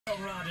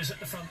Riders at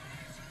the front,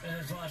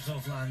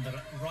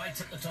 Varsovlander,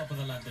 right at the top of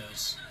the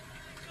Landers.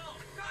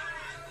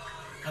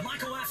 And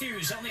Michael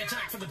Matthews on the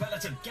attack for the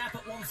peloton. Gap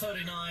at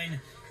 1:39.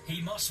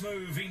 He must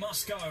move, he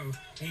must go.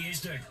 He is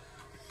doing.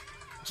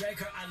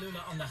 Jacob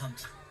Alula on the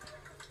hunt.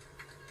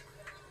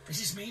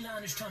 This is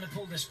Milan who's trying to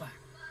pull this back.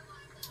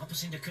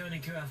 Opposite to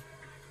Koenig, who have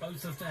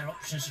both of their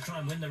options to try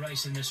and win the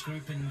race in this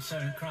group, in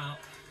Søren Kraut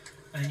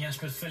and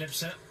Jasper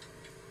Philipsen.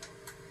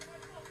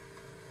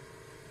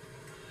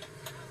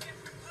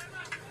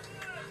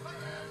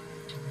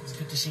 It's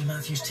good to see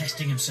Matthews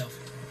testing himself.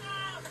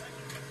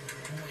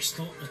 Always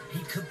thought that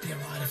he could be a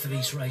rider for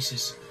these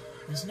races.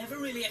 He's never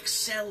really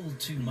excelled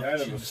too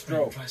much in the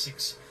sprint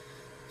classics,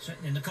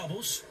 certainly in the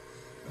cobbles.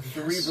 A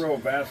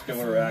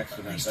cerebrovascular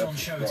accident. At least on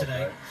show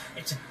today. Right?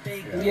 It's a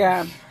big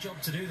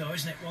job to do, though,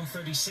 isn't it?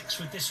 1:36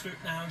 with this group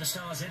now, and the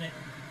stars in it.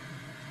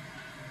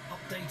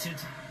 Updated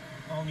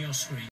on your screen.